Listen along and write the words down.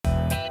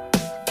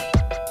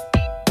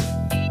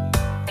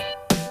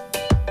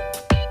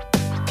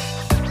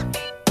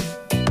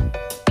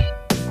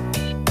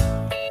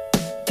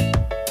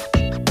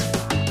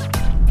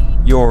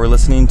You're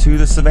listening to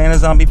the Savannah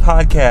Zombie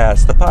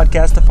Podcast, the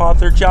podcast of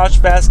author Josh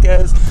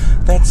Vasquez.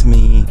 That's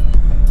me.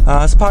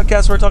 It's a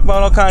podcast where I talk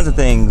about all kinds of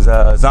things.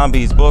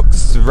 Zombies,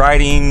 books,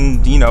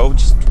 writing,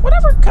 just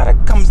whatever kind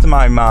of comes to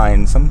my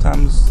mind.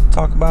 Sometimes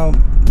talk about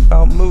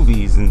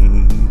movies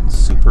and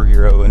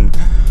superhero and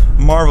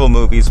Marvel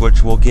movies,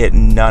 which we'll get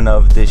none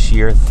of this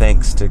year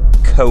thanks to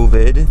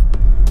COVID.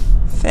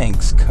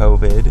 Thanks,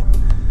 COVID.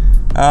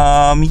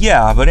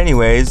 But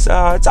anyways,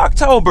 it's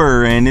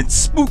October and it's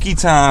spooky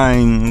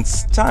time.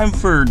 It's time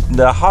for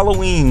the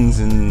Halloweens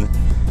and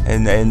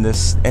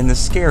the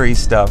scary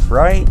stuff,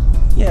 right?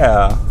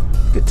 Yeah,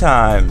 good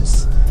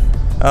times.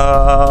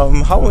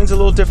 Halloween's a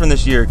little different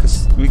this year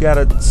because we got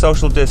a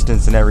social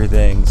distance and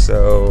everything.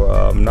 So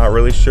I'm not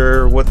really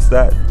sure what's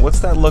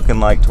that looking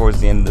like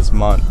towards the end of this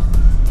month.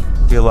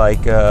 I feel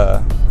like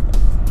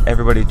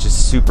everybody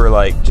just super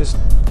just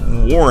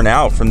worn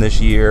out from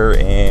this year,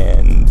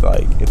 and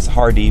it's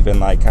hard to even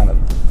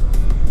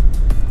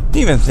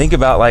think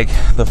about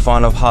the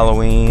fun of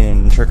Halloween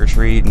and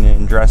trick-or-treating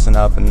and dressing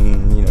up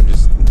and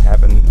just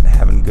having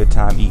a good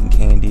time eating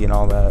candy and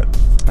all that,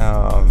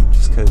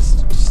 just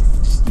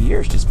because the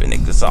year's just been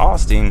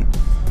exhausting,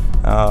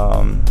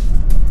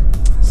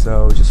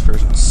 so just for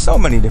so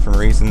many different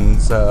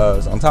reasons,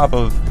 on top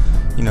of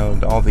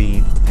all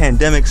the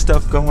pandemic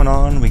stuff going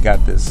on. We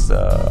got this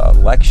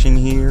election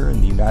here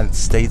in the United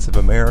States of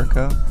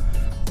America,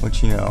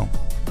 which,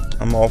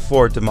 I'm all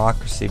for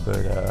democracy,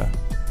 but,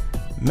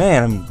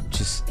 man, I'm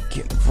just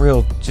getting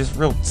real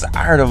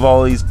tired of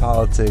all these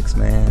politics,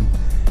 man.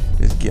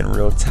 Just getting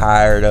real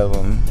tired of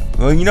them.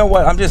 Well, you know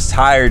what? I'm just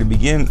tired to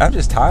begin. I'm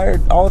just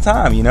tired all the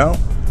time,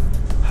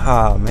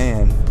 Ah,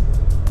 man.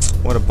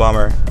 What a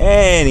bummer.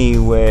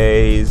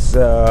 Anyways,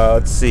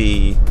 let's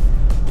see.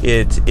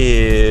 It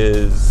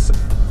is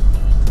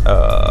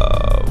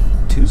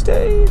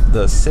Tuesday,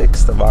 the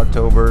 6th of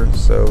October.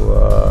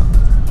 So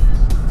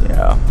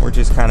we're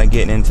just kind of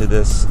getting into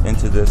this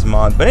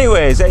month. But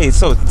anyways, hey,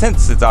 so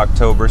since it's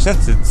October,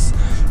 since it's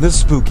the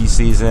spooky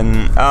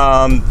season,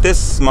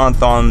 this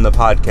month on the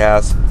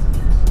podcast,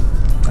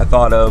 I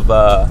thought of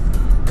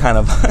kind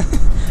of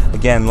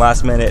again,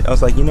 last minute, I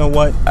was like, you know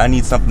what? I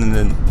need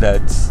something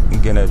that's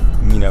gonna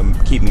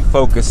keep me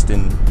focused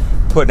and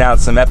putting out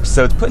some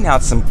episodes, putting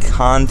out some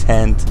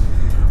content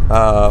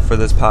for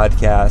this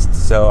podcast.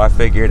 So I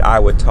figured I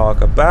would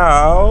talk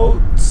about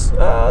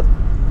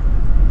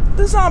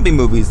the zombie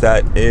movies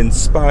that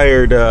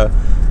inspired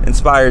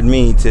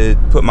me to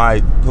put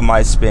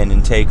my spin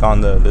and take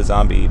on the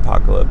zombie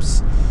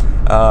apocalypse.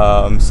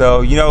 So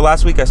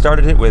last week I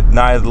started it with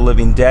Night of the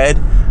Living Dead.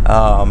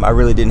 I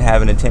really didn't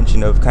have an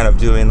intention of kind of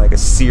doing a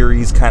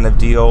series kind of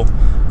deal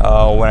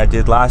when I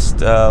did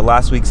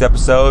last week's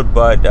episode,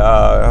 but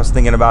I was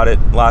thinking about it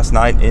last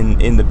night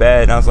in the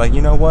bed, and I was like,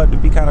 you know what,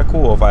 it'd be kind of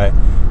cool if I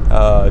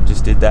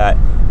just did that.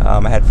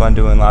 I had fun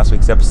doing last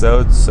week's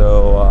episode,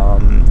 so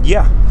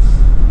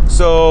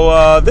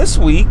So this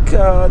week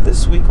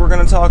we're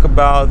going to talk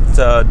about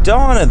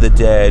Dawn of the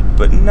Dead,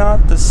 but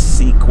not the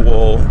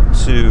sequel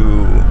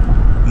to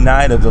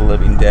Night of the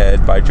Living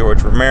Dead by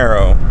George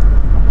Romero.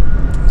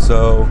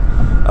 So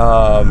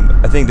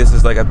I think this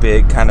is a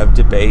big kind of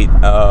debate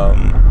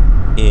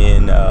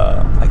in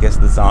I guess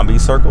the zombie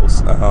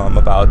circles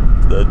about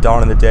the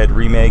Dawn of the Dead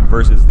remake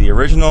versus the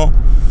original.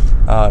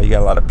 You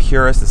got a lot of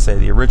purists that say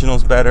the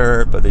original's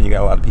better, but then you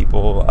got a lot of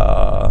people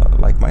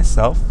like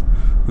myself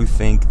who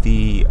think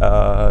the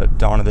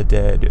Dawn of the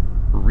Dead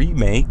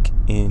remake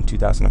in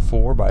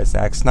 2004 by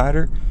Zack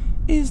Snyder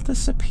is the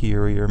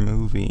superior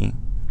movie.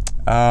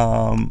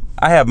 I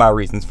have my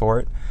reasons for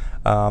it.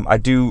 I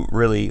do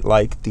really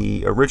like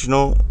the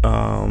original.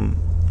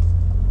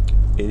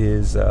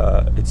 It's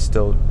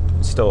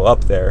still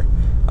up there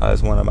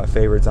as one of my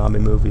favorite zombie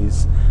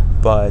movies.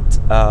 But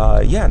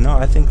I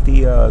think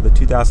the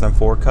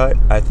 2004 cut,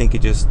 I think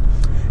it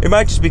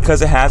might just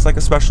because it has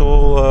a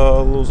special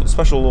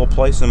little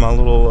place in my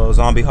little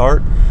zombie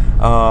heart.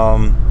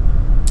 But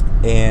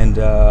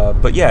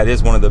yeah, it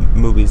is one of the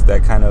movies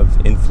that kind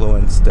of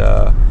influenced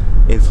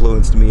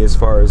me as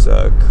far as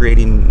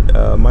creating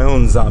my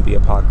own zombie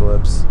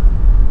apocalypse.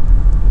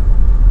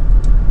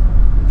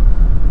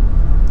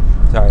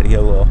 Sorry to get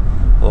a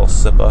little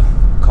sip of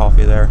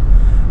coffee there.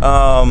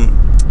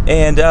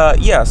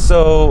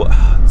 So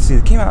let's see,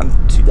 it came out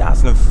in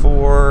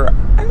 2004.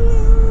 I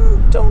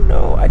don't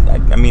know. I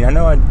mean, I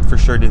know I for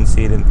sure didn't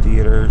see it in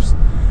theaters.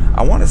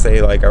 I want to say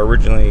I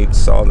originally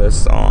saw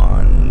this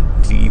on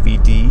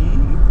DVD,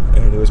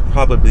 and it was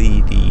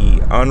probably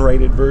the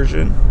unrated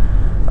version,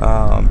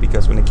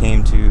 because when it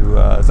came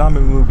to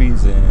zombie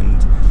movies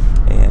and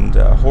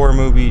horror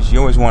movies, you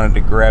always wanted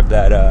to grab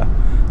that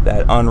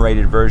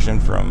unrated version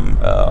from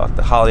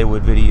the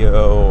Hollywood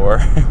Video or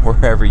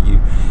wherever you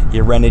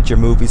rented your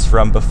movies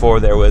from before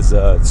there was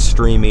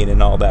streaming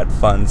and all that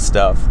fun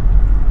stuff.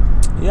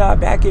 Yeah,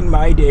 back in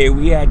my day,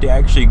 we had to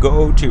actually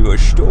go to a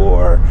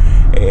store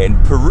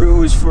and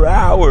peruse for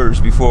hours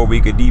before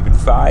we could even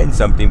find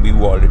something we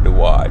wanted to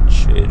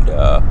watch. And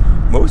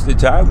most of the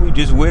time, we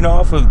just went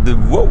off of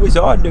what was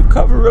on the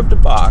cover of the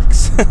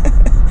box.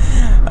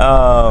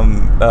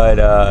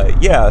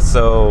 Yeah,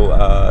 so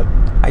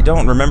I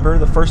don't remember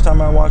the first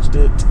time I watched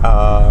it,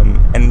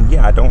 and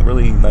yeah, I don't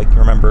really like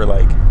remember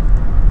like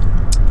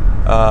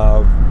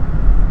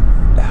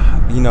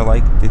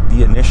like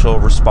the initial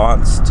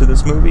response to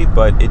this movie,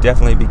 but it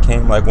definitely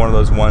became like one of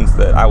those ones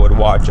that I would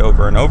watch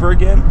over and over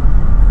again.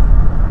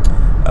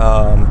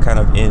 Kind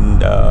of in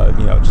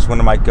just one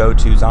of my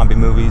go-to zombie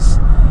movies.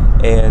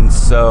 And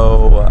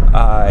so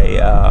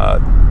I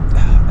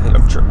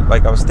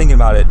was thinking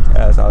about it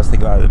as I was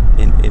thinking about it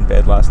in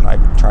bed last night,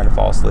 trying to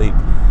fall asleep.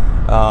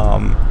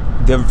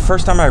 The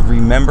first time I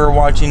remember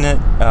watching it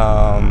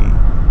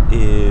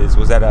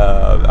was at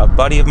a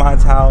buddy of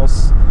mine's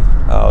house.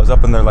 I was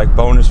up in their like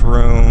bonus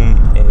room,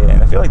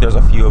 and I feel like there's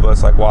a few of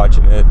us like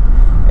watching it,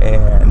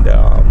 and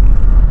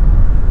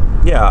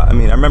yeah, I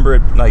mean, I remember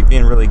it like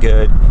being really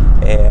good,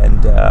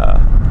 and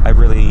I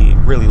really,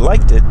 really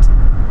liked it,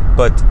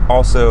 but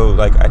also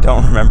like I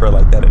don't remember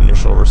like that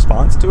initial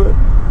response to it.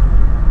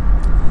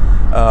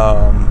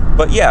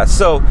 But yeah,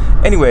 so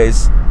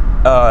anyways,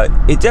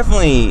 it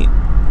definitely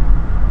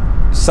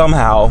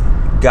somehow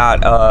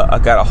got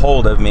a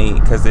hold of me,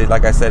 because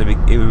like I said,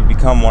 it would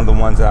become one of the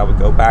ones that I would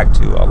go back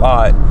to a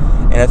lot.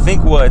 And I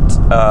think what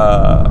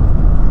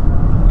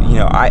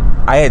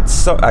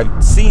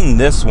I'd seen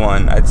this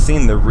one, I'd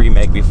seen the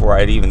remake before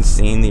I'd even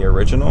seen the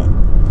original,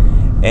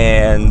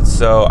 and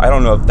so I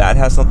don't know if that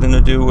has something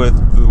to do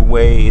with the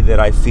way that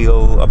I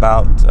feel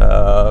about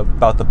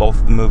the both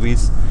of the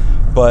movies.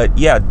 But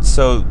yeah,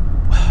 so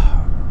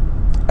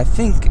I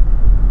think,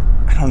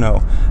 I don't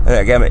know.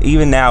 Again,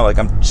 even now, like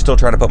I'm still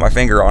trying to put my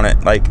finger on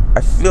it. Like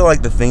I feel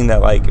like the thing that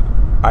like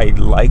I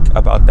like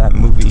about that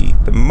movie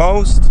the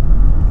most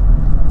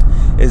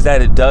is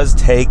that it does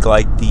take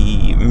like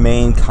the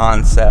main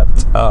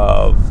concept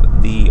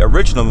of the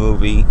original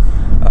movie,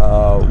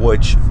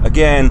 which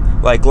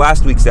again, like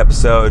last week's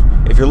episode,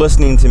 if you're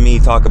listening to me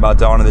talk about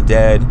Dawn of the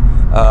Dead,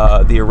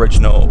 the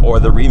original or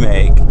the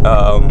remake,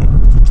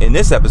 in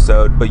this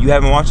episode, but you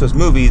haven't watched those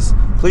movies,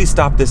 please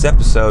stop this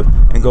episode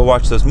and go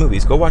watch those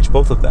movies. Go watch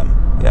both of them.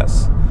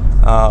 Yes.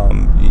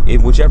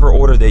 In whichever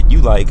order that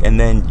you like, and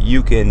then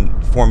you can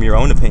form your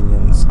own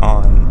opinions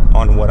on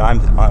what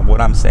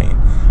I'm saying.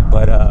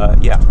 But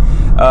yeah.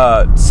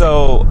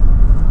 So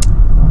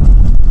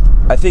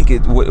I think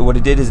what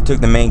it did is it took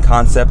the main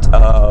concept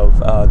of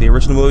the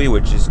original movie,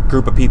 which is a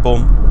group of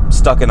people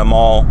stuck in a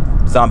mall,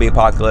 zombie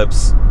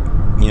apocalypse,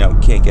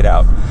 can't get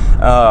out,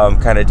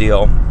 kind of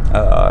deal.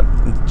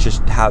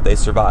 Just how they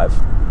survive.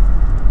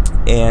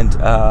 And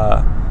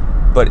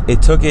but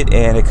it took it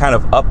and it kind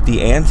of upped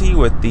the ante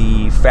with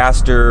the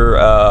faster,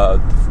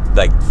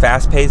 like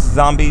fast-paced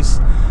zombies,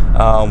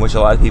 which a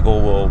lot of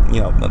people will,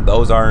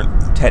 those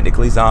aren't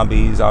technically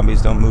zombies.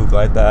 Zombies don't move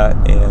like that.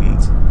 And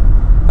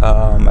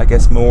I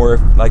guess more,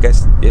 like I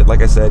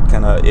said,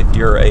 kind of if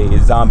you're a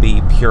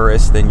zombie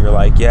purist, then you're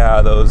like,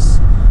 yeah, those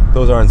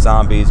aren't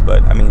zombies.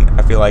 But I mean,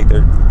 I feel like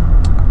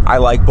I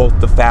like both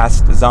the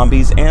fast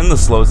zombies and the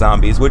slow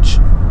zombies, which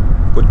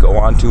would go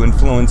on to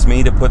influence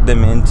me to put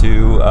them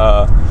into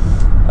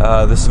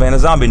the Savannah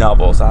Zombie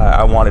novels.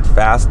 I wanted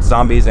fast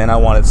zombies and I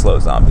wanted slow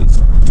zombies.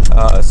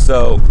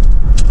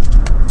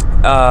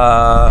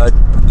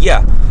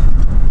 Yeah,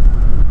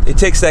 it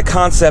takes that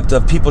concept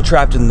of people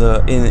trapped in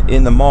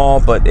the mall,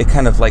 but it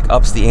kind of like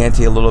ups the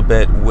ante a little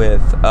bit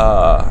with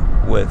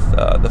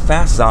the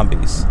fast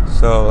zombies.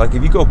 So like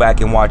if you go back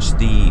and watch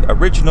the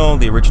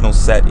original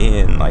set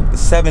in like the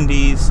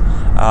 70s,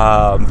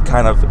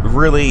 kind of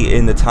really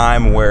in the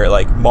time where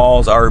like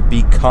malls are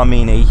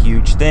becoming a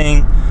huge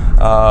thing.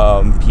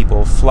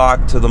 People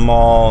flock to the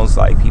malls,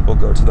 like people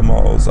go to the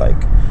malls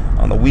like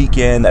on the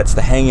weekend. That's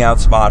the hangout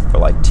spot for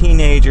like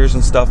teenagers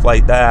and stuff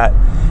like that.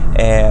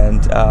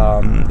 And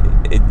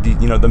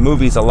the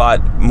movie's a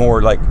lot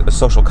more like a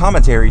social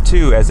commentary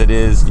too, as it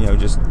is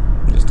just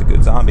a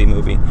good zombie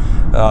movie.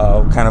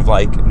 Kind of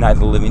like Night of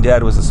the Living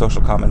Dead was a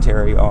social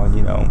commentary on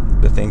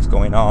the things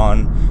going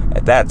on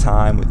at that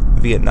time with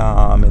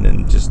Vietnam, and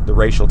then just the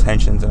racial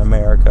tensions in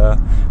America,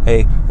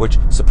 which,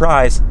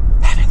 surprise,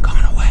 haven't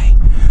gone away.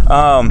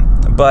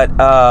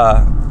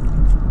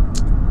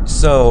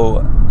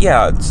 So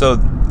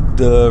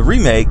the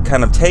remake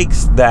kind of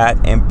takes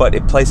that but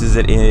it places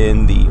it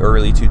in the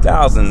early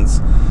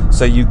 2000s.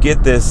 So you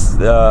get this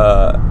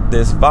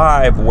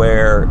vibe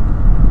where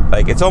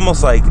like it's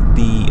almost like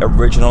the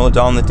original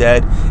Dawn of the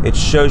Dead. It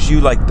shows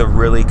you like the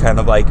really kind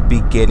of like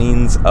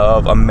beginnings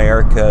of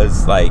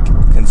America's like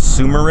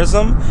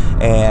consumerism,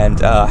 and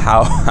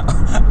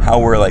how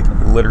we're like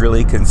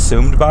literally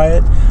consumed by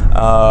it,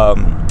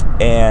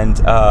 and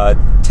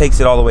takes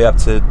it all the way up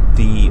to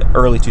the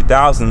early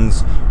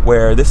 2000s,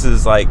 where this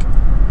is like,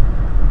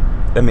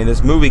 I mean,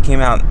 this movie came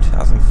out in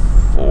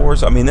 2004,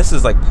 so I mean this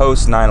is like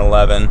post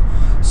 9/11,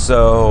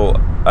 so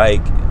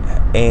like,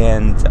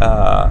 and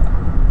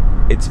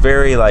it's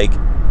very like,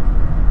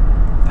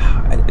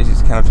 I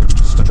just kind of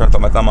still trying to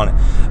put my thumb on it.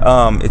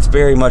 It's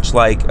very much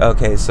like,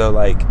 okay, so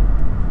like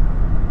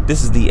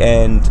this is the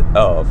end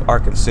of our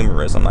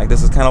consumerism. Like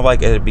this is kind of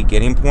like at a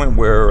beginning point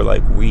where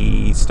like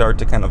we start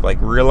to kind of like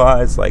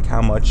realize like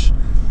how much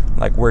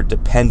like we're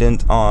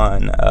dependent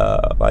on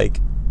like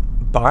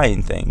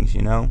buying things,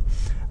 you know,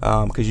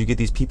 because you get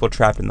these people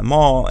trapped in the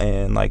mall,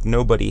 and like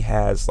nobody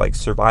has like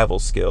survival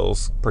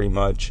skills, pretty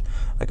much.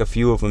 Like a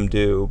few of them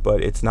do,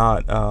 but it's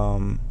not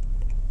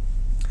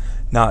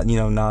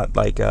not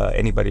like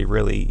anybody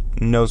really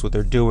knows what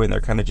they're doing. They're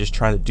kind of just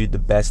trying to do the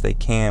best they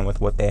can with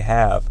what they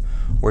have.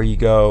 Where you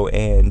go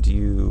and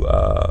you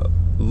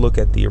look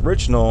at the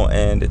original,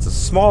 and it's a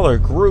smaller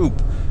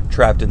group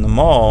trapped in the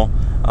mall,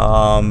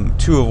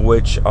 two of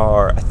which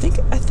are, I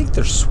think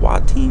they're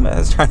SWAT team. I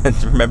was trying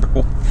to remember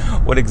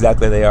what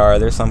exactly they are.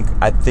 There's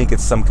I think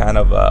it's some kind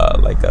of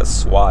like a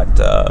SWAT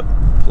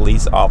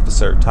police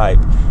officer type,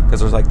 because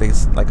there's like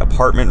this like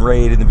apartment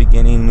raid in the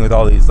beginning with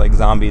all these like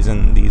zombies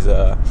and these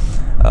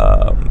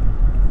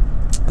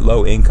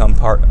low income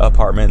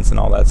apartments and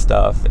all that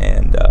stuff,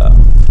 and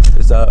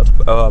there's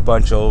a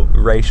bunch of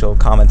racial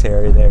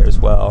commentary there as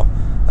well.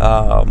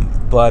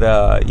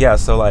 But yeah,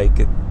 so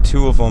like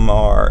two of them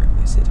are,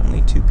 is it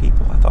only two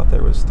people? I thought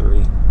there was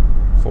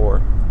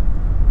four.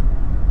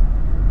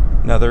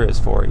 No, there is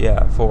four.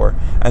 Yeah, four.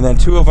 And then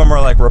two of them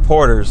are like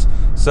reporters.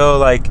 So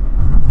like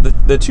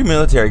the two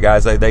military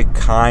guys, like they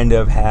kind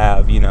of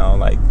have,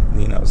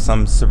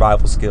 some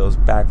survival skills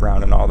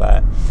background and all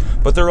that.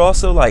 But they're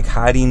also like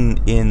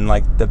hiding in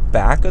like the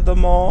back of the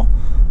mall.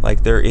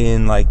 Like they're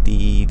in like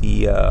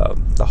the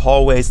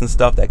hallways and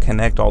stuff that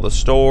connect all the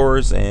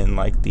stores and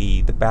like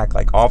the back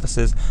like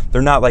offices.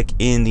 They're not like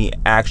in the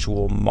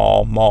actual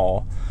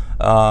mall.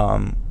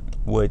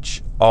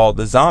 Which all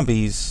the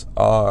zombies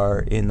are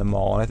in the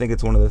mall, and I think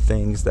it's one of the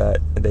things that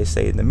they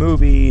say in the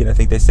movie, and I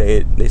think they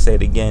say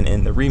it again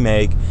in the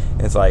remake.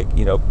 It's like,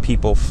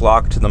 people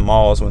flock to the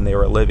malls when they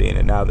were living,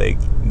 and now they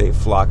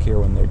flock here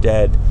when they're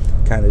dead,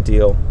 kind of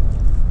deal.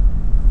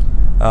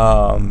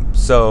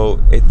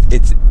 So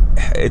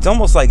it's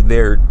almost like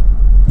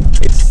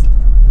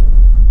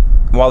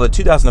while the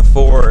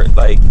 2004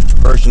 like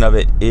version of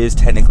it is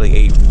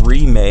technically a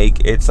remake,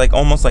 it's like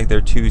almost like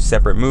they're two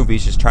separate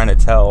movies just trying to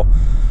tell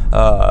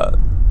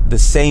the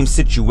same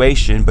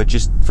situation but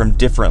just from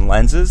different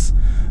lenses.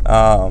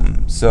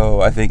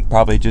 So I think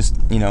probably just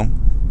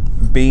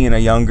being a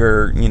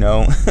younger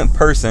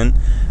person,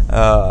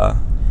 I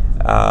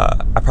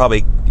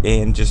probably,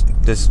 and just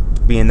this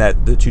being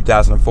that the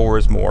 2004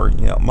 is more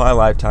my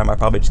lifetime, I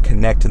probably just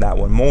connect to that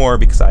one more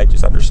because I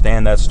just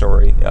understand that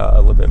story a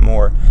little bit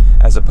more,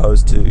 as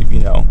opposed to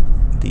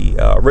the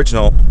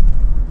original.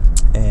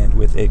 And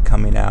with it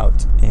coming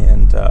out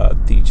and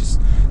the just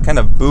kind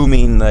of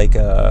booming like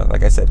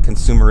I said,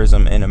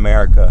 consumerism in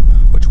America,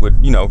 which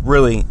would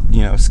really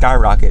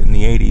skyrocket in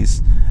the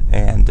 80s,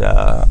 and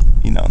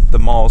the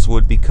malls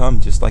would become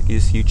just like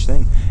this huge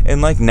thing.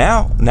 And like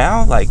now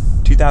like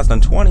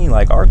 2020,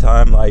 like our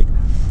time, like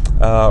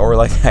or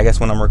like I guess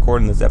when I'm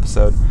recording this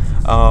episode,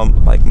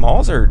 like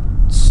malls are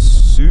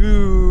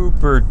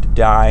super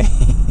dying.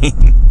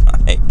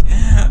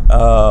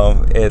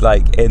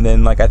 And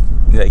then like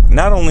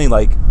not only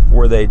like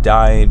were they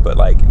dying, but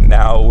like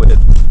now with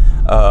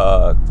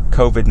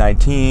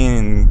COVID-19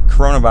 and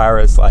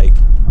coronavirus, like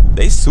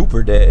they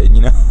super dead,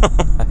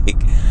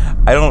 like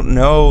I don't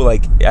know,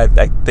 like I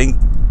think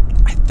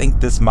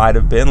this might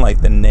have been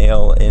like the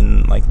nail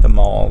in like the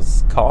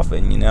mall's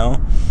coffin,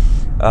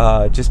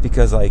 just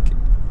because like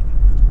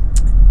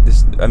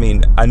this, I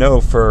mean, I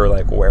know for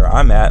like where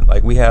I'm at,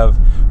 like we have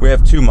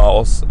two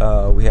malls.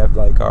 We have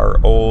like our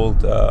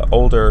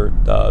older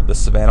the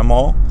Savannah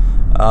Mall,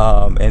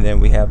 and then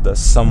we have the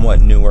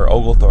somewhat newer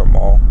Oglethorpe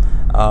Mall.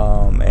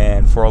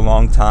 And for a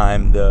long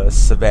time, the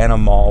Savannah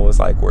Mall was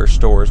like where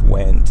stores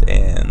went,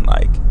 and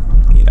like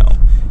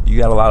you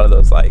got a lot of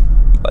those like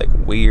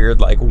weird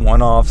like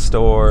one-off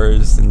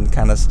stores and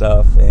kind of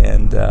stuff.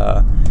 And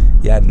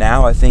yeah,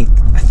 now I think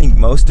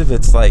most of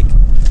it's like,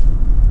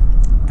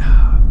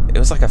 it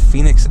was like a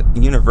Phoenix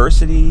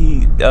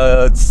University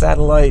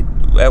satellite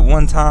at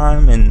one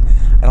time, and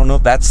I don't know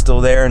if that's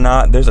still there or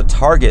not. There's a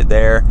Target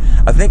there.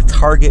 I think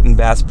Target and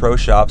Bass Pro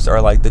Shops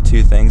are like the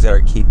two things that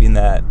are keeping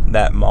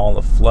that mall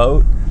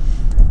afloat.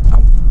 I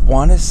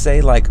want to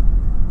say like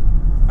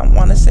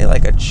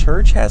a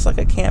church has like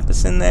a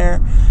campus in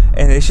there,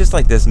 and it's just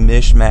like this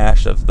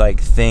mishmash of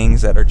like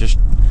things that are just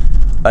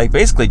like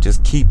basically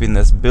just keeping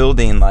this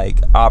building like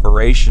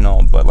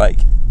operational. But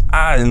like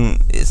I don't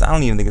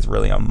even think it's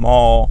really a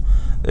mall.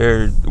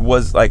 There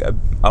was like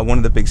one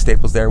of the big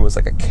staples there was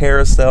like a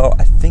carousel.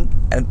 I think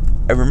I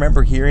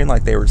remember hearing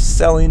like they were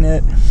selling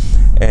it,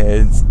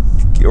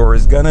 or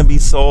is gonna be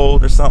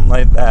sold or something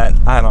like that.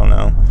 I don't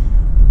know.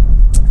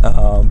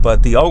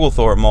 But the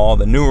Oglethorpe Mall,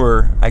 the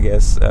newer, I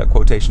guess,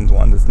 quotations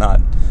one that's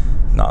not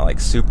like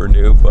super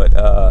new, but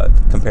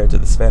compared to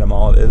the Savannah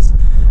Mall, it is.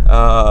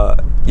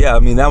 Yeah,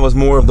 I mean, that was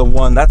more of the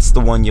one. That's the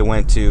one you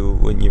went to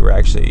when you were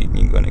actually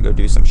going to go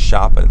do some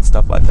shopping and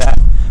stuff like that.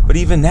 But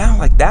even now,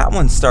 like that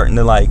one's starting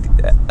to like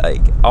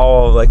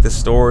all like the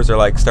stores are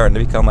like starting to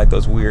become like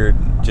those weird,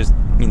 just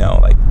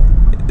like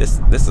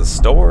this is a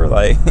store,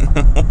 like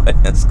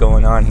what is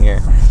going on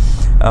here?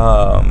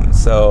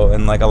 So,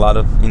 and like a lot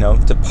of,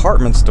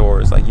 department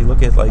stores, like you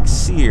look at like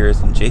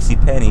Sears and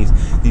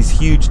JCPenney's, these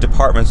huge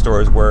department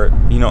stores where,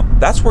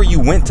 that's where you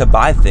went to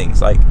buy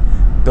things. Like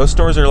those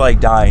stores are like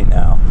dying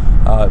now.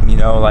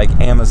 Like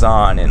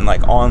Amazon and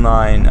like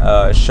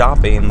online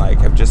shopping,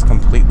 like have just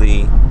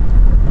completely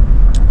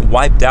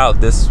wiped out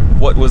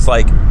what was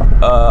like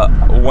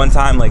one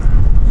time like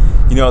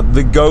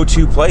the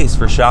go-to place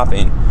for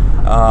shopping.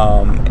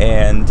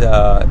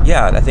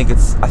 I think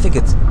it's I think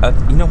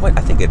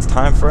it's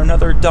time for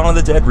another Dawn of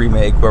the Dead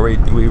remake where we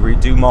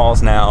redo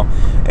malls now,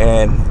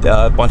 and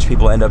a bunch of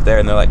people end up there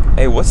and they're like,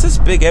 hey, what's this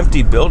big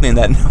empty building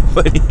that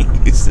nobody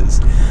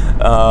uses?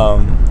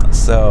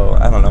 So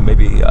I don't know,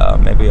 maybe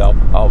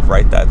I'll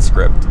write that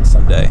script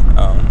someday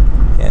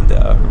and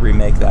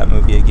remake that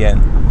movie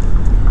again.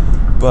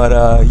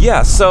 But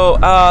so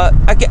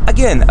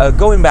again,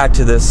 going back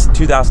to this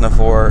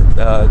 2004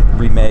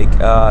 remake,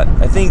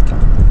 I think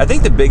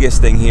the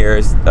biggest thing here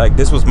is like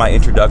this was my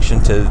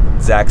introduction to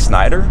Zack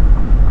Snyder.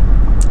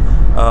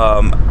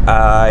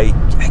 I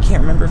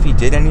can't remember if he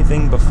did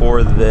anything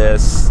before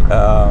this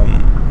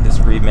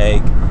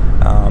remake,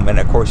 and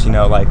of course,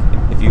 like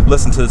if you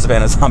listen to the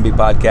Savannah Zombie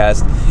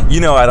podcast,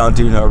 I don't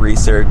do no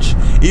research.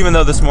 Even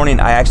though this morning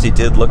I actually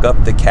did look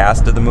up the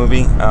cast of the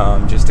movie,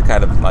 just to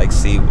kind of like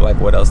see like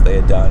what else they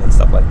had done and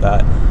stuff like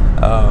that,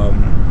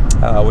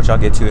 which I'll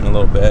get to in a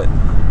little bit.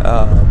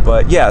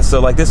 But yeah, so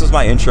like this was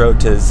my intro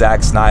to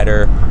Zack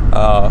Snyder,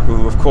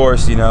 who of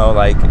course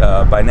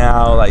by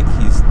now like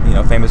he's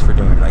famous for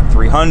doing like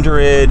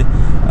 300.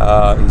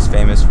 He's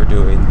famous for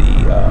doing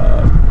the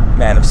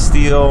Man of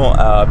Steel,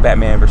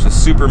 Batman versus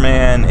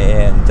Superman,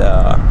 and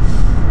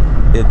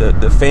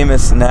the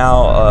famous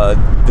now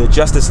the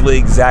Justice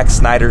League Zack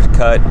Snyder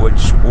cut,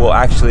 which we'll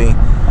actually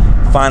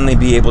finally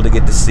be able to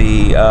get to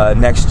see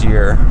next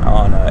year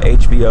on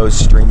HBO's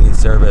streaming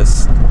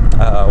service,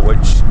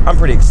 which I'm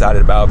pretty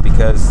excited about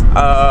because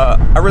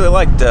I really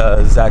liked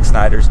Zack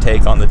Snyder's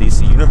take on the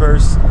DC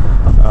universe,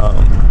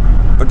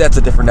 but that's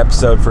a different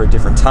episode for a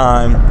different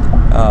time.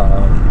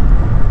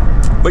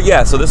 But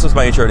yeah, so this was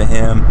my intro to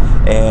him,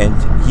 and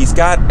he's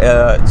got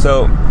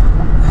so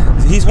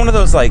he's one of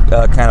those like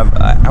kind of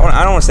I don't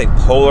want to say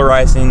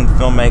polarizing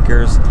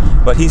filmmakers,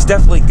 but he's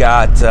definitely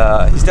got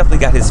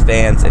his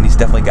fans and he's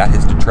definitely got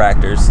his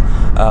detractors.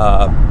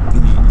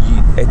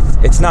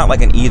 It's not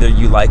like an either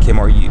you like him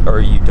or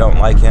you don't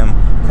like him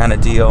kind of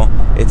deal.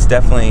 It's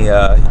definitely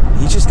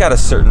he's just got a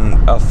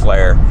certain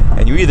flair,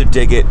 and you either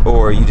dig it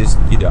or you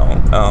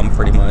don't,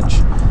 pretty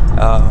much.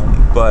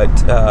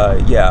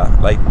 Yeah,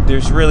 like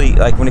there's really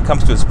like when it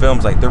comes to his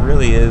films, like there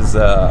really is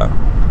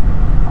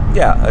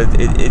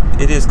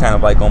it is kind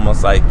of like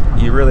almost like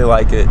you really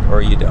like it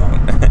or you don't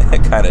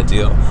kind of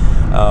deal.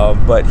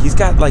 But he's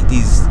got like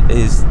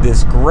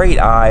this great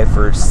eye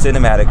for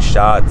cinematic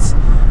shots,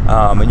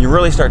 and you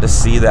really start to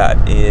see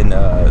that in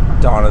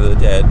Dawn of the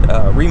Dead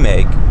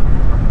remake,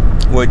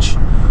 which,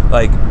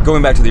 like,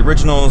 going back to the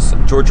originals,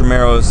 George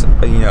Romero's,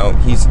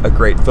 he's a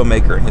great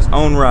filmmaker in his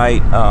own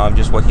right.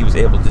 Just what he was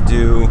able to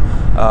do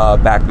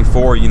back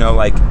before,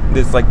 like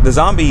this, like the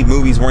zombie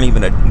movies weren't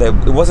even it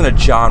wasn't a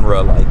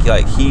genre.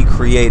 Like he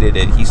created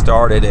it, he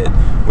started it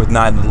with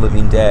Night of the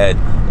Living Dead,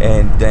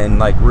 and then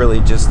like really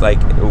just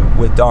like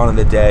with Dawn of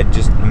the Dead,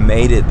 just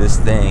made it this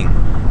thing.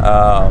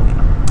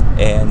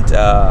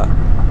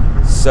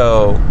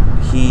 So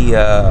he.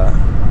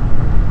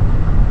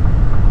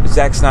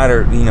 Zack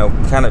Snyder,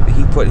 kind of,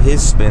 he put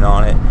his spin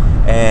on it,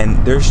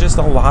 and there's just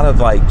a lot of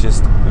like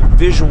just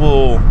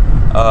visual,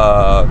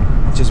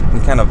 just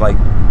kind of like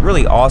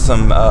really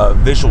awesome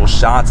visual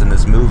shots in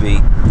this movie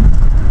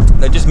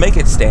that just make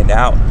it stand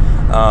out.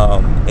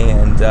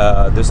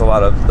 There's a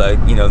lot of like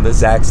the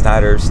Zack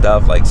Snyder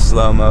stuff like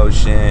slow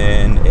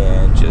motion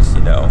and just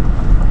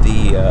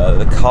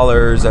the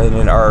colors in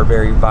it are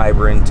very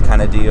vibrant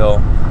kind of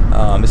deal.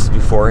 This is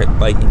before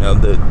like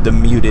the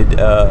muted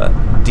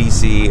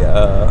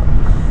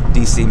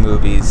DC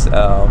movies,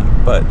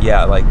 but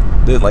yeah, like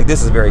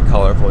this is very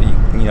colorful.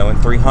 In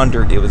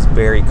 300 it was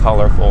very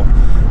colorful,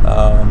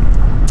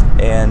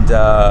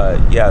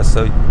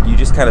 so you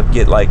just kind of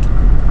get like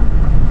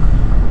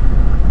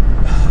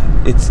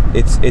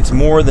it's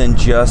more than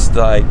just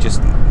like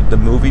just the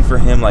movie for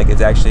him. Like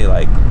it's actually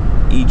like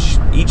each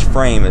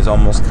frame is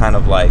almost kind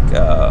of like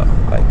a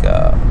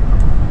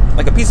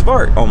piece of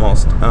art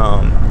almost,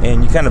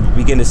 and you kind of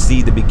begin to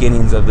see the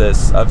beginnings of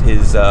his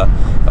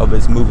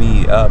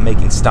movie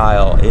making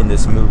style in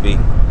this movie,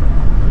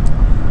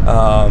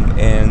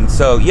 and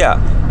so yeah,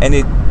 and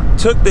it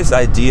took this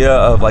idea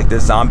of like the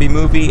zombie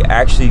movie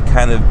actually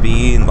kind of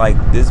being like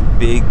this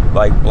big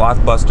like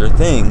blockbuster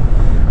thing,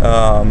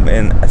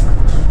 and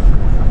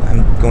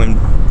I'm going,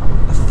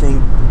 I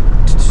think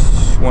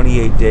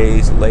 28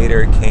 days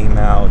later it came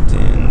out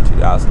in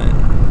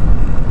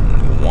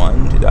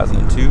 2001,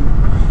 2002.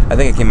 I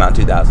think it came out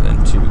in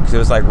 2002 because it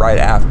was like right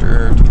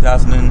after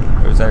 2000.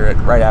 It was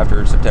right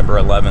after September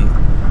 11th.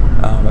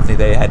 I think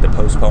they had to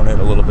postpone it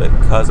a little bit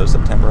because of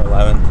September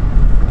 11th.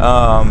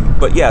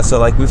 But yeah, so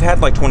like we've had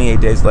like 28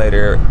 Days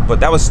Later, but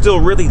that was still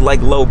really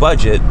like low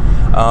budget,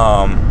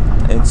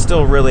 and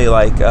still really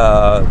like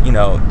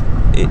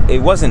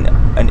it wasn't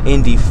an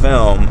indie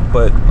film,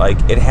 but like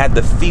it had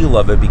the feel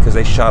of it because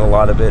they shot a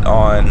lot of it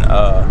on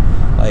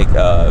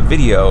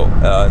video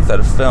instead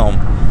of film,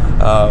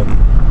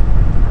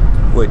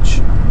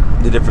 which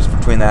the difference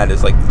between that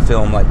is like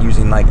film, like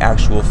using like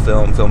actual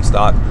film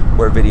stock,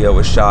 where video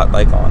was shot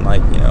like on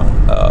like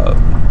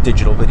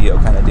digital video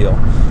kind of deal.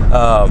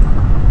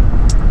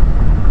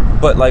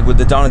 But like with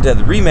the Dawn of the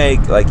Dead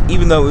remake, like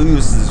even though it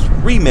was this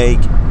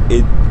remake,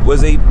 it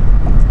was a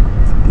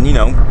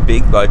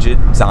big budget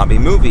zombie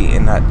movie,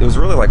 and that it was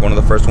really like one of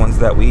the first ones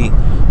that we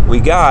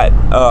got,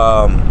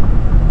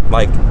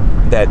 like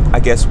that I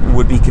guess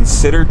would be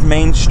considered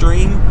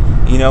mainstream.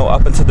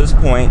 Up until this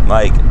point,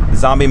 like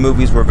zombie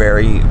movies were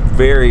very,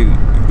 very,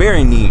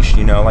 very niche.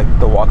 Like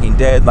The Walking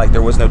Dead, like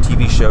there was no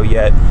TV show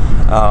yet,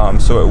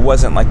 so it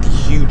wasn't like the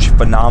huge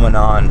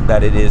phenomenon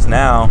that it is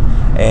now,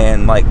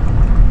 and like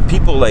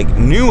people like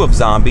knew of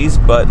zombies,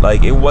 but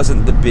like it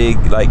wasn't the big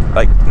like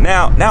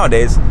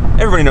nowadays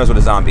everybody knows what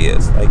a zombie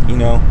is, like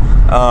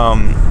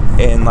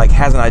and like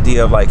has an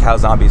idea of like how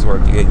zombies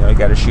work. You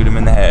got to shoot them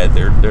in the head.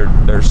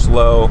 They're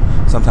slow,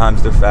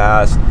 sometimes they're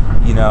fast.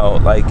 They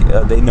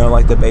know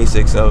like the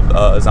basics of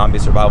zombie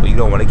survival. You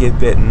don't want to get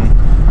bitten,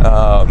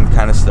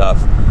 kind of stuff.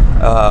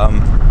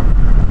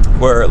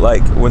 Where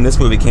like when this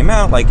movie came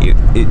out, like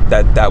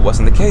that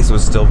wasn't the case. It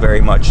was still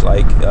very much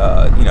like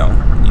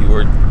you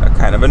were a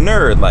kind of a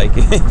nerd, like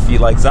if you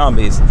like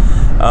zombies.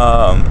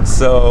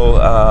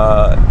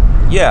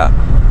 Yeah,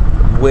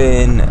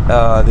 when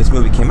this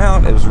movie came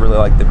out, it was really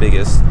like the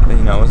biggest.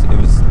 It was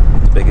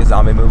the biggest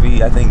zombie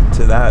movie I think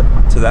to that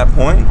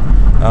point.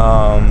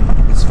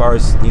 As far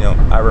as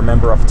I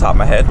remember off the top of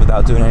my head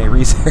without doing any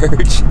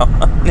research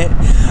on it.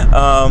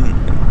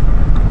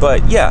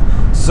 But yeah,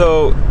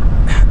 so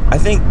I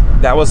think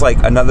that was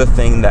like another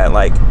thing that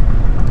like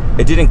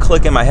it didn't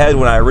click in my head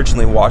when I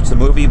originally watched the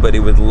movie, but it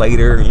would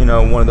later,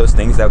 one of those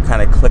things that would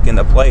kind of click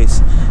into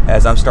place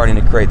as I'm starting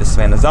to create the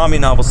Savannah Zombie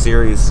novel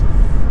series,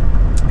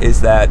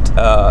 is that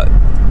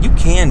you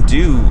can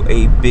do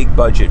a big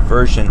budget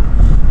version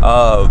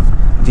of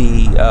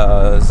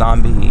the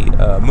zombie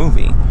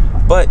movie.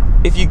 But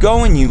if you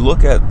go and you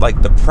look at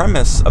like the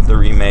premise of the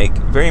remake,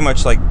 very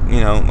much like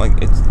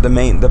like it's the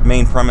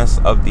main premise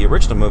of the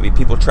original movie,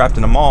 people trapped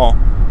in a mall.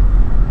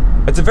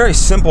 It's a very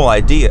simple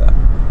idea.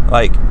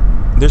 Like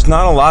there's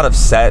not a lot of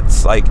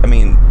sets. Like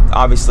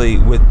obviously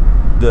with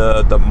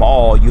the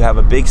mall you have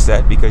a big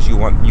set because you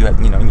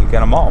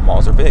get a mall.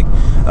 Malls are big.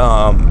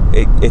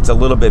 It's a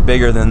little bit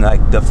bigger than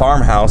like the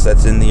farmhouse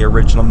that's in the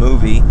original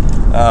movie.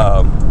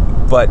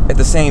 But at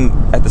the same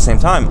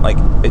time, like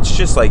it's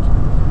just like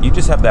you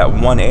just have that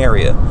one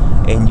area,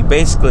 and you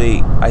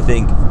basically, I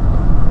think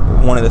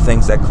one of the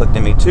things that clicked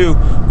in me too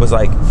was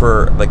like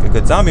for like a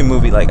good zombie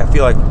movie, like I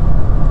feel like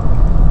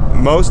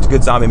most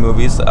good zombie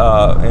movies,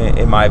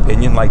 in my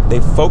opinion, like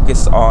they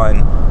focus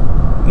on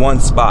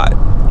one spot,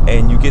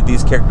 and you get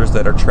these characters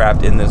that are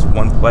trapped in this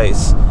one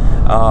place,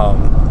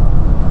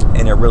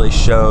 and it really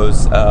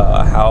shows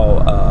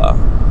how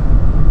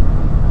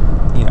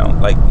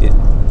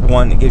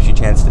it gives you a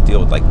chance to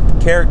deal with like the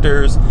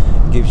characters.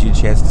 It gives you a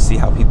chance to see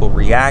how people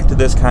react to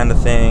this kind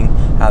of thing,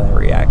 how they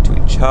react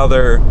to each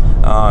other.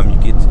 You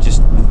get to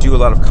just do a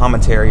lot of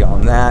commentary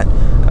on that.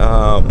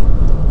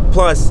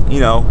 Plus,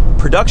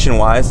 production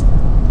wise,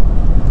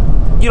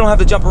 you don't have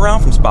to jump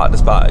around from spot to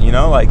spot,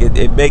 like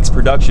it makes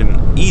production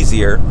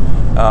easier.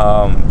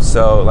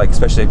 So like,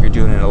 especially if you're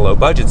doing it in a low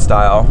budget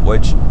style,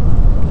 which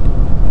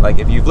like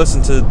if you've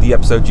listened to the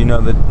episode,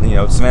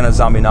 that Savannah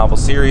Zombie novel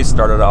series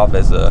started off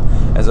as a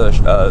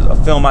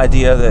film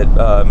idea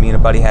that me and a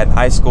buddy had in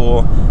high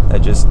school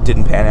that just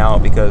didn't pan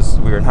out because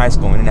we were in high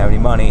school and we didn't have any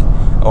money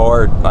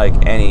or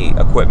like any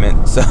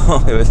equipment. So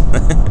it was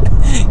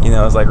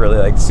it was like really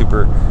like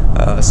super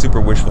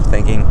wishful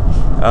thinking.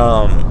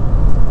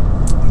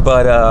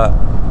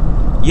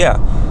 Yeah,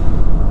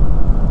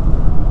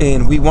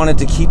 and we wanted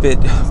to keep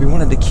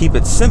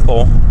it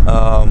simple.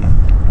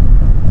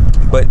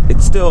 But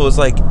it still was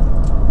like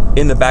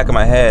in the back of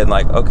my head,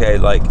 like, okay,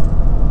 like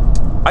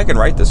I can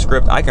write the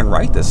script, I can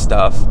write this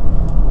stuff.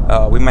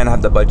 We might not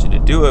have the budget to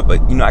do it, but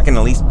I can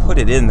at least put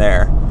it in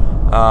there.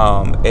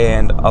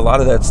 And a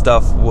lot of that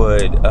stuff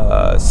would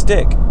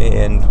stick.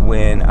 And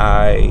when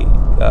I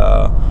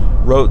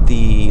wrote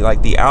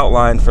the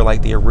outline for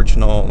like the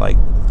original, like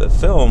the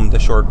film, the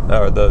short,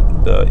 or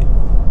the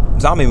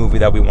zombie movie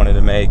that we wanted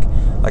to make,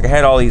 like I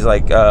had all these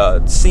like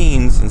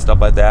scenes and stuff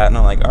like that, and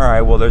I'm like, all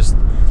right, well, there's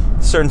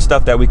certain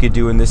stuff that we could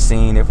do in this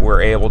scene if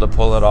we're able to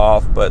pull it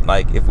off, but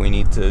like if we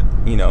need to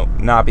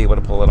not be able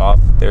to pull it off,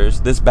 there's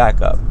this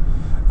backup.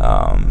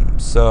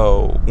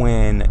 So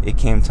when it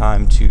came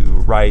time to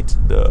write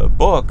the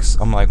books,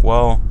 I'm like,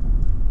 well,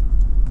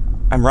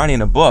 I'm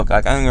writing a book,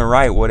 like I'm gonna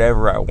write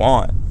whatever I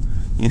want,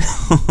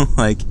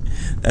 like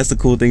that's the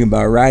cool thing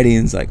about writing.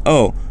 It's like,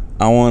 oh,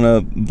 I want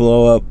to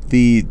blow up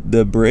the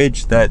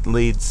bridge that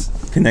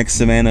connects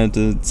Savannah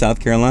to South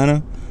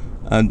Carolina.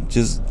 I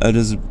just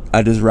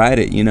write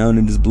it, and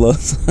it just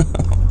blows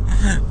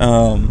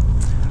up.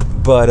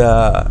 But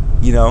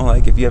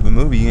like if you have a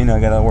movie, you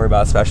gotta worry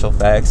about special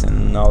effects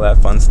and all that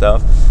fun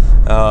stuff.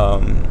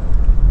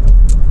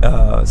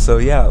 So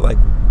yeah, like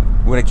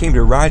when it came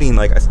to writing,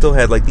 like I still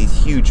had like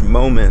these huge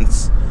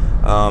moments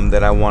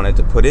that I wanted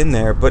to put in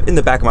there, but in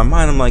the back of my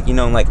mind, I'm like,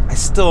 I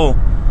still,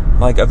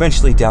 like,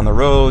 eventually down the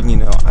road,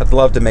 I'd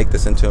love to make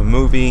this into a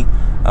movie.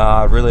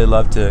 I'd really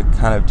love to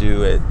kind of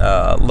do it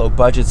low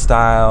budget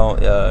style,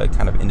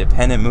 kind of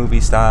independent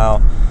movie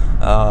style.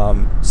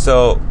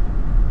 So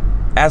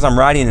as I'm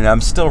writing it,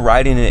 I'm still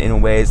writing it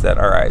in ways that,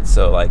 all right,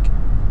 so like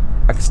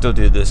I can still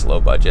do this low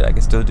budget. I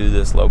can still do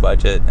this low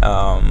budget.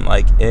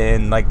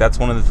 That's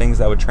one of the things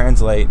that would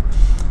translate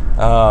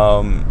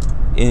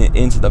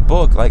into the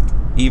book. Like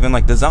even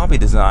like the zombie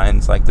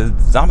designs, like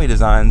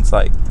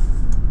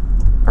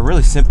are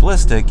really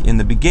simplistic in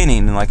the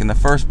beginning and like in the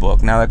first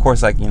book. Now, of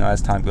course, like,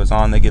 as time goes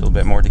on, they get a little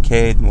bit more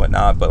decayed and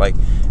whatnot. But like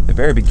the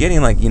very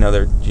beginning, like,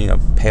 they're,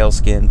 pale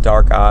skin,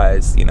 dark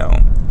eyes,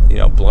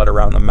 blood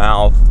around the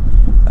mouth,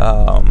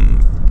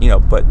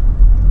 but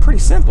pretty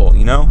simple,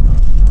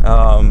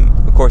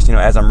 Of course,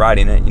 as I'm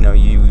writing it,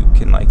 you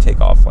can like take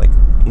off like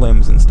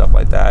limbs and stuff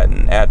like that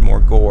and add more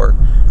gore.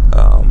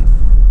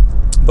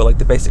 But like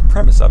the basic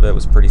premise of it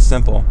was pretty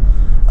simple.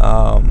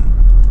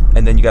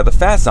 And then you got the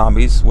fast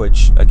zombies,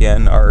 which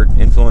again are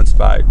influenced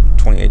by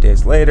 28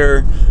 Days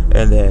Later,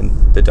 and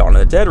then the Dawn of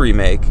the Dead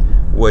remake,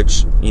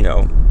 which,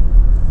 are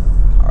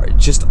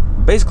just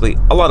basically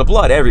a lot of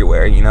blood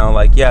everywhere,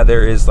 like, yeah,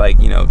 there is like,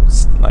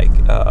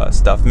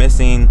 stuff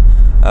missing.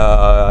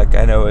 Like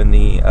I know in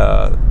the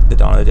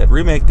Dawn of the Dead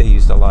remake, they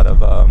used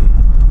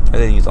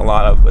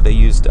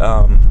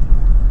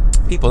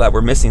people that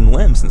were missing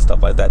limbs and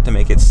stuff like that to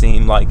make it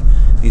seem like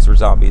these were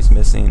zombies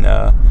missing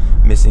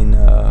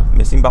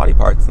body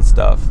parts and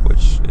stuff,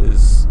 which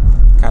is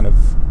kind of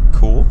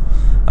cool.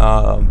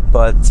 The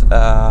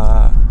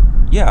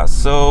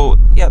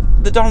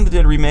Dawn of the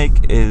Dead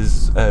remake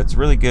is it's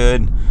really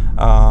good.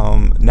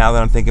 Now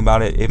that I'm thinking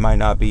about it, it might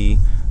not be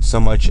so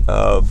much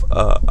of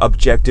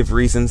objective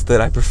reasons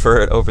that I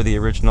prefer it over the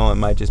original. It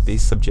might just be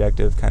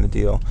subjective kind of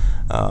deal.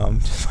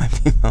 Just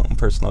might be my own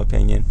personal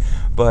opinion,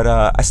 but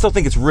I still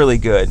think it's really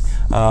good.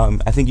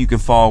 I think you can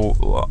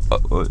fall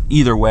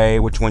either way,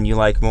 which one you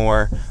like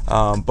more,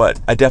 but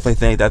I definitely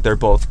think that they're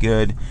both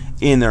good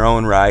in their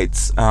own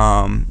rights.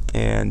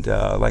 And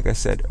like I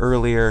said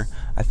earlier,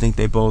 I think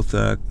they both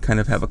kind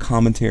of have a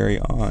commentary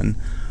on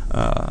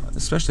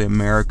especially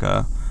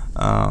America,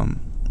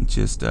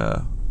 just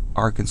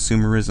our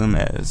consumerism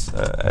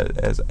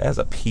as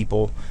a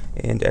people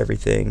and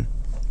everything.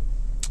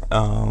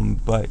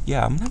 But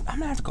yeah, I'm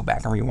gonna have to go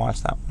back and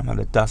rewatch that one. I'm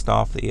gonna dust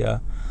off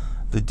the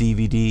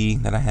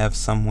DVD that I have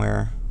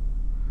somewhere.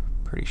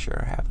 Pretty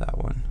sure I have that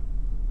one.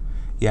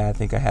 Yeah, I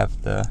think I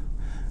have the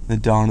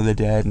Dawn of the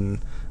Dead, and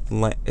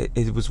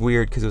it was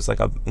weird because it was like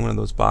one of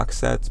those box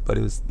sets, but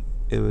it was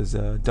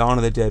Dawn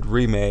of the Dead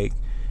remake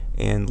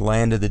and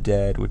Land of the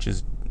Dead, which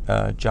is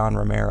John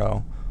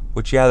Romero.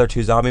 Which, yeah, they're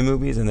two zombie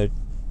movies, and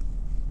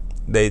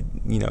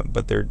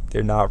but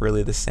they're not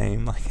really the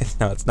same. Like,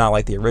 it's not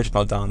like the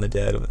original Dawn of the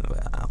Dead.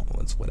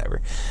 It's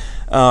whatever.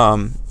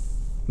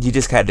 You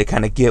just had to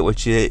kind of get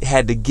what you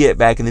had to get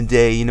back in the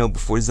day,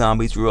 before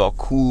zombies were all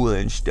cool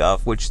and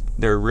stuff, which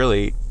they're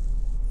really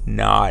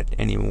not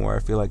anymore. I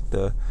feel like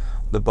the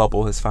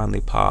bubble has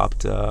finally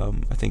popped. I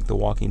think The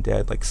Walking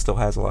Dead still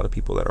has a lot of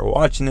people that are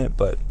watching it,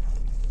 but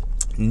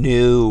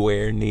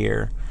nowhere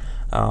near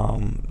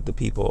the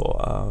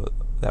people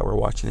that were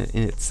watching it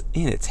in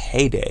its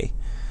heyday.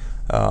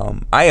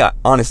 I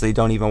honestly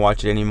don't even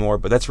watch it anymore,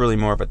 but that's really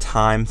more of a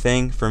time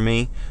thing for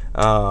me.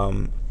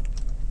 I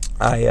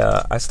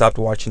stopped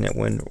watching it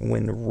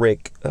when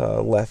Rick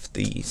left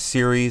the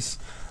series.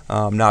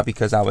 Not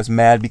because I was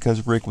mad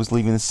because Rick was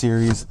leaving the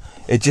series.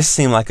 It just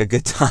seemed like a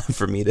good time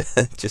for me to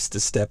just to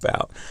step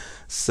out.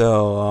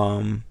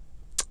 So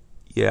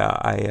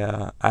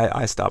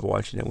I stopped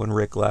watching it when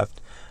Rick left,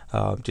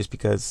 just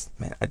because,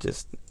 man,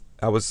 it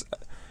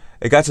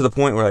got to the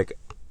point where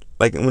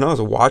like when I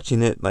was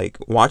watching it, I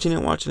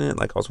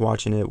was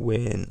watching it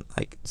when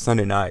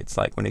Sunday nights,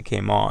 when it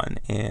came on,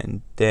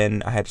 and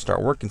then I had to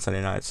start working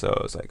Sunday nights, so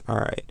I was like, all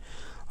right,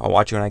 I'll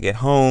watch it when I get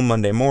home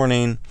Monday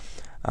morning.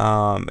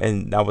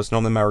 And that was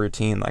normally my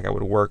routine. I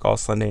would work all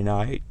Sunday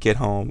night, get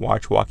home,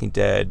 watch Walking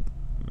Dead,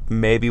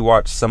 maybe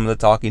watch some of the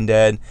Talking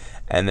Dead,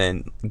 and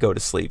then go to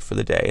sleep for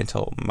the day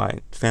until my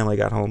family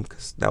got home,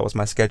 because that was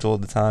my schedule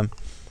at the time.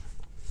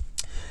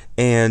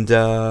 And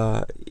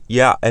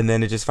and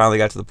then it just finally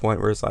got to the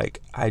point where it's I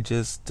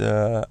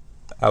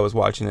was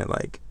watching it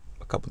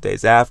a couple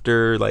days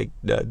after,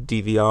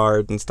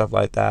 DVR'd and stuff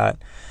like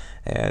that,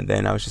 and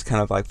then I was just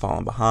kind of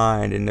falling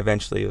behind, and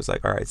eventually it was all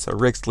right, so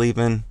Rick's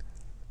leaving,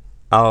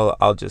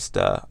 I'll just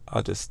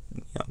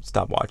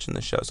stop watching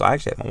the show. So I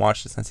actually haven't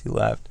watched it since he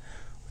left,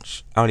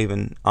 which I don't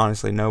even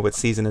honestly know what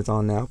season it's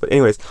on now. But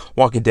anyways,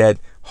 Walking Dead,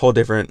 whole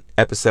different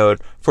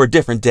episode for a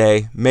different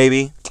day,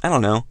 maybe. I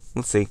don't know.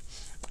 Let's see.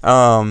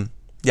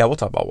 Yeah, we'll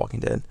talk about Walking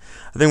Dead.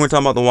 I think we're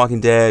talking about The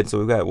Walking Dead. So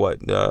we've got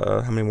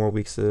how many more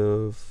weeks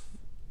of?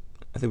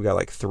 I think we got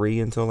like 3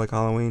 until like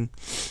Halloween.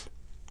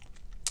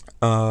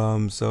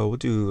 So we'll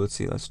do.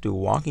 Let's do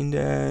Walking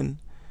Dead.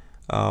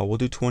 We'll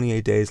do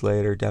 28 Days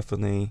Later,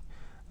 definitely.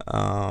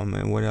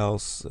 And what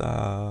else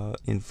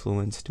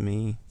influenced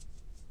me?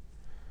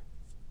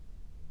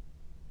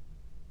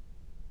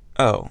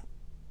 Oh,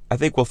 I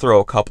think we'll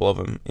throw a couple of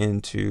them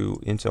into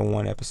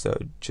one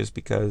episode, just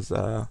because.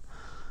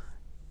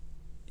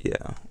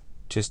 Yeah,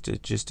 just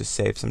to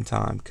save some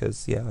time,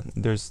 because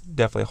there's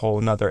definitely a whole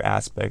another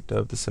aspect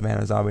of the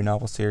Savannah Zombie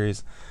novel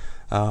series,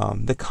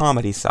 the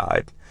comedy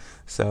side.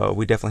 So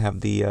we definitely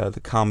have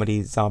the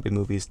comedy zombie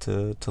movies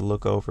to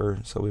look over.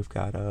 So we've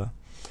got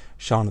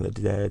Shaun of the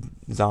Dead,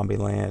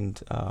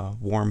 Zombieland,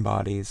 Warm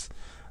Bodies.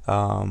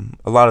 A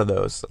lot of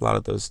those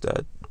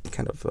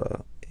kind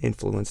of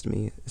influenced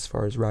me as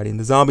far as writing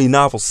the zombie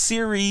novel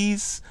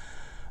series.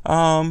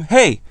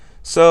 Hey.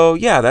 So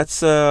yeah, that's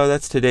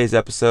today's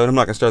episode. I'm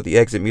not gonna start the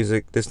exit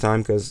music this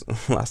time, because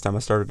last time I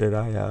started it,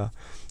 I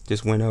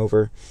just went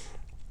over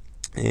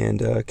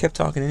and kept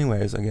talking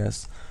anyways, I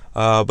guess.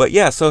 But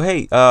yeah, so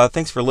hey,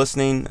 thanks for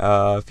listening.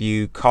 If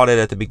you caught it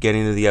at the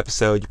beginning of the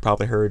episode, you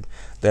probably heard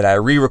that I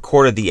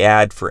re-recorded the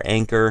ad for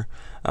Anchor.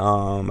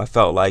 I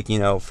felt like,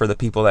 for the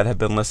people that have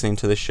been listening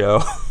to the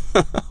show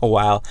a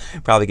while,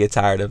 probably get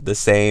tired of the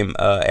same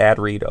ad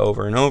read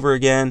over and over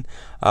again.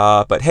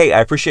 But hey, I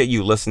appreciate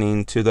you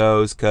listening to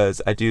those,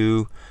 because I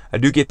do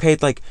get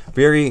paid like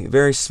very,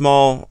 very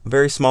small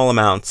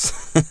amounts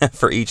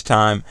for each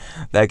time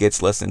that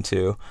gets listened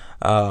to.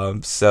 Yeah,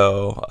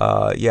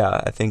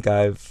 I think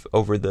I've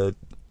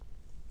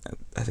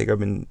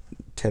been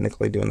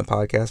technically doing the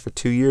podcast for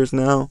 2 years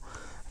now.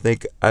 I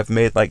think I've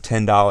made like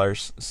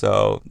 $10,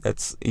 so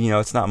that's,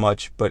 it's not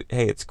much, but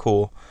hey, it's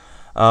cool.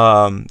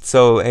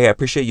 So hey, I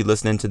appreciate you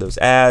listening to those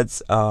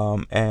ads.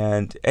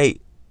 And hey,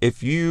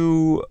 if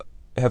you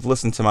have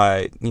listened to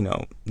my,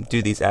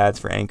 do these ads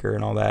for Anchor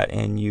and all that,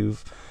 and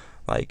you've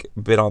like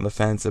been on the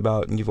fence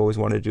about, and you've always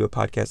wanted to do a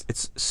podcast,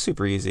 it's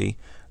super easy.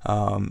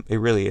 It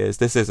really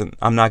is.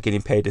 I'm not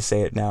getting paid to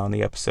say it now in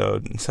the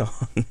episode, and so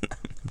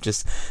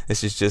this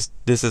is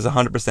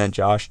 100%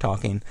 Josh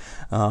talking.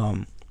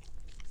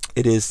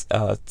 It is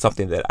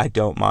something that I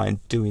don't mind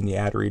doing the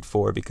ad read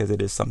for, because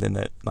it is something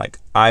that like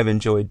I've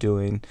enjoyed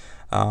doing.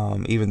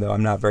 Even though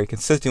I'm not very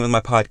consistent with my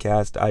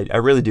podcast, I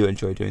really do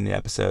enjoy doing the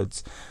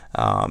episodes.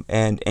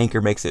 And Anchor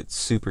makes it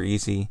super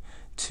easy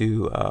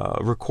to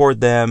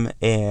record them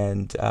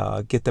and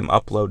get them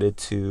uploaded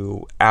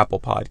to Apple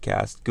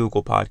Podcasts,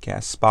 Google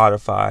Podcasts,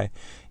 Spotify,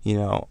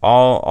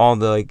 all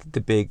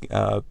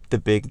the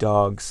big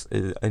dogs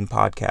in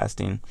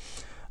podcasting.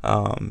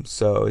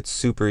 So it's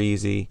super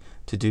easy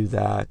to do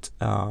that,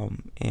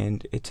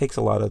 and it takes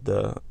a lot of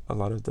the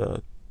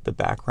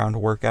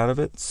background work out of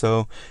it.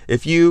 So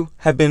if you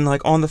have been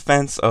like on the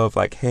fence of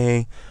like,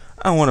 hey,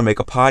 I want to make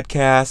a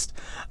podcast,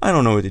 I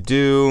don't know what to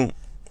do,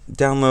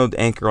 download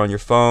Anchor on your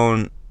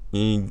phone.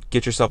 You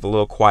get yourself a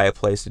little quiet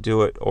place to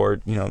do it,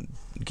 or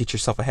get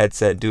yourself a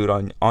headset, do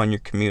it on your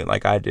commute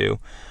like I do,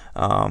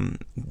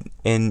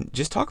 and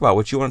just talk about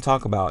what you want to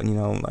talk about.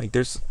 Like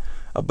there's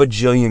a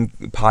bajillion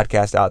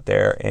podcasts out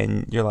there,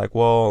 and you're like,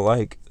 well,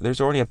 like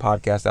there's already a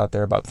podcast out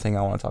there about the thing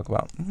I want to talk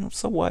about.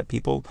 So what?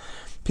 People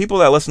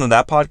that listen to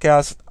that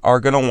podcast are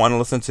going to want to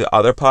listen to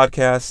other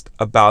podcasts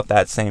about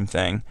that same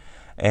thing,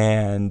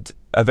 and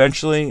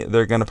eventually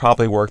they're going to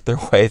probably work their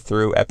way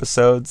through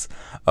episodes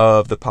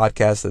of the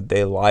podcast that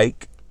they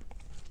like,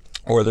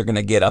 or they're going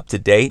to get up to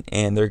date,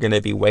 and they're going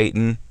to be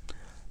waiting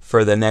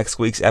for the next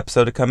week's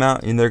episode to come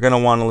out, and they're going to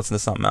want to listen to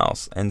something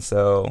else. And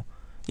so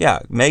yeah,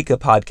 make a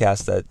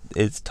podcast that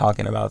is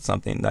talking about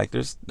something. Like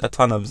there's a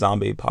ton of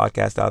zombie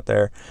podcasts out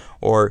there,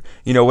 or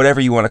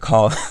whatever you want to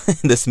call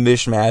this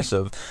mishmash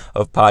of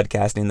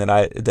podcasting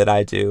that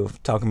I do,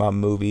 talking about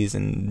movies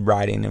and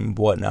writing and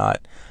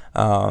whatnot.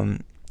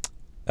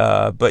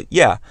 But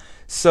yeah,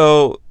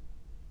 so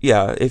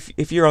yeah,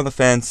 if you're on the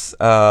fence,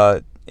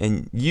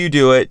 and you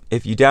do it,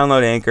 if you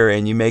download Anchor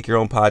and you make your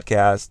own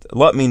podcast,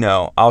 let me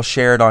know. I'll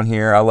share it on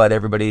here. I'll let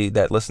everybody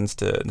that listens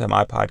to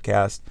my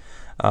podcast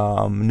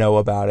know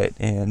about it,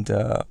 and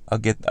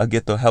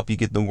I'll help you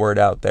get the word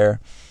out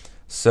there.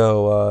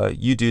 So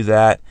you do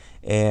that,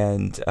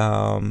 and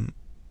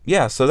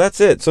yeah, so that's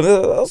it. So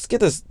let's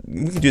get this.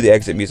 We can do the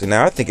exit music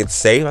now. I think it's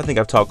safe. I think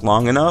I've talked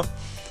long enough.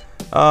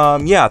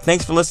 Yeah,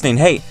 thanks for listening.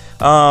 Hey,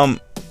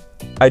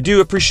 I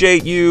do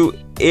appreciate you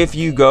if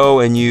you go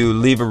and you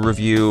leave a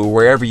review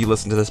wherever you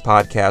listen to this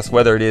podcast,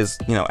 whether it is,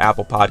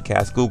 Apple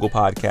Podcasts, Google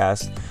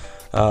Podcasts,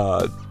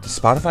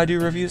 Spotify do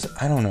reviews?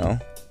 I don't know.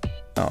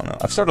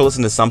 I've started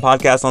listening to some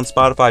podcasts on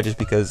Spotify just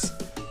because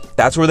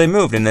that's where they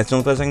moved, and that's the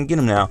only place I can get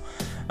them now.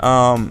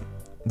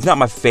 It's not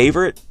my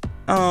favorite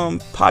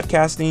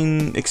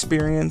podcasting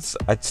experience.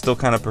 I'd still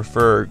kind of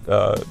prefer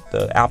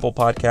the Apple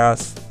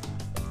Podcasts.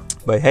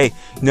 But hey,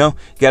 you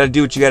gotta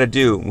do what you gotta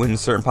do when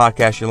certain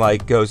podcasts you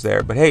like goes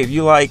there. But hey, if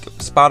you like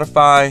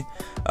Spotify,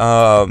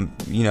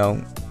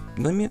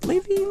 let me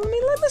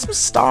some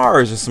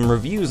stars or some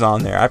reviews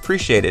on there. I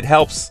appreciate it. It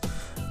helps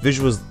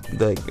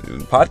like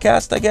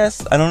podcast, I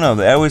guess. I don't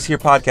know. I always hear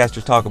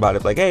podcasters talk about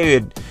it, like, hey,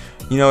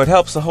 it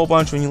helps a whole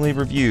bunch when you leave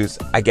reviews.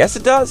 I guess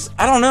it does.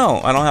 I don't know.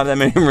 I don't have that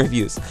many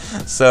reviews.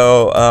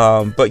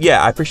 So, but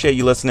yeah, I appreciate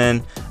you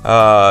listening.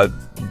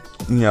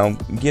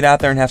 Get out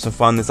there and have some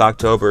fun this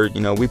October.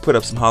 We put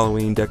up some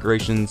Halloween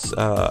decorations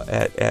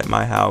at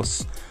my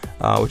house,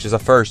 which is a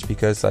first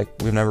because like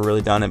we've never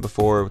really done it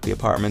before with the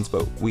apartments.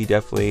 But we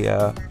definitely,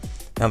 now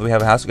that we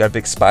have a house, we got a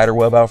big spider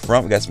web out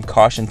front. We got some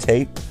caution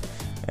tape,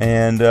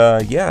 and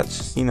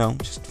it's just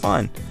just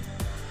fun.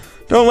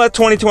 Don't let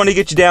 2020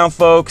 get you down,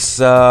 folks.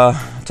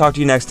 Talk to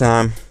you next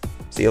time.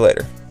 See you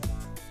later.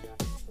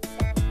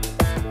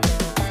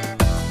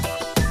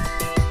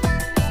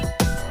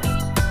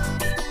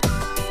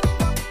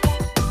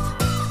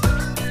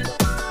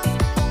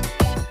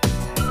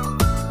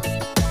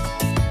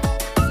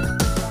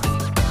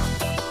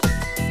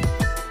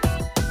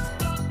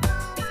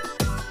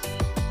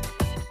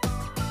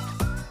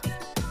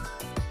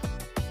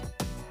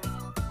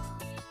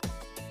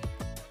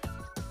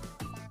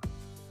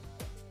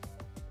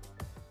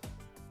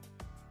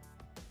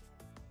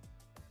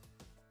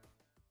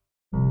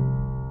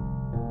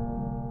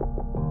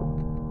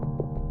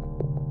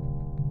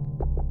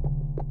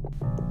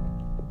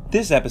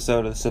 This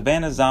episode of the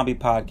Savannah Zombie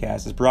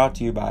Podcast is brought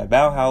to you by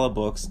Valhalla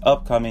Books'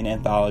 upcoming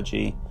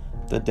anthology,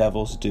 The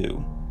Devil's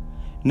Due.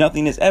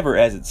 Nothing is ever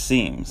as it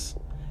seems.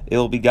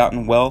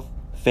 Ill-begotten wealth,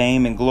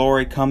 fame, and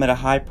glory come at a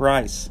high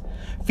price.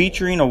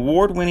 Featuring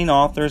award-winning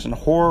authors and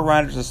Horror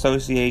Writers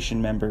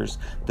Association members,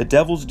 The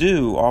Devil's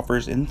Due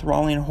offers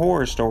enthralling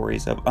horror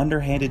stories of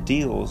underhanded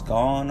deals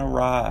gone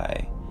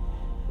awry.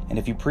 And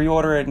if you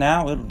pre-order it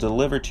now, it'll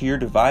deliver to your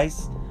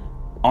device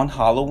on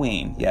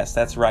Halloween. Yes,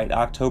 that's right,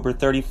 October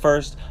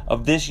 31st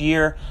of this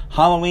year.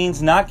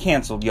 Halloween's not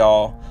canceled,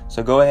 y'all.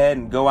 So go ahead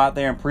and go out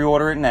there and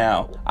pre-order it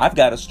now. I've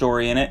got a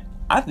story in it.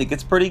 I think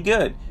it's pretty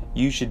good.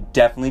 You should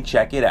definitely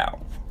check it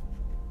out.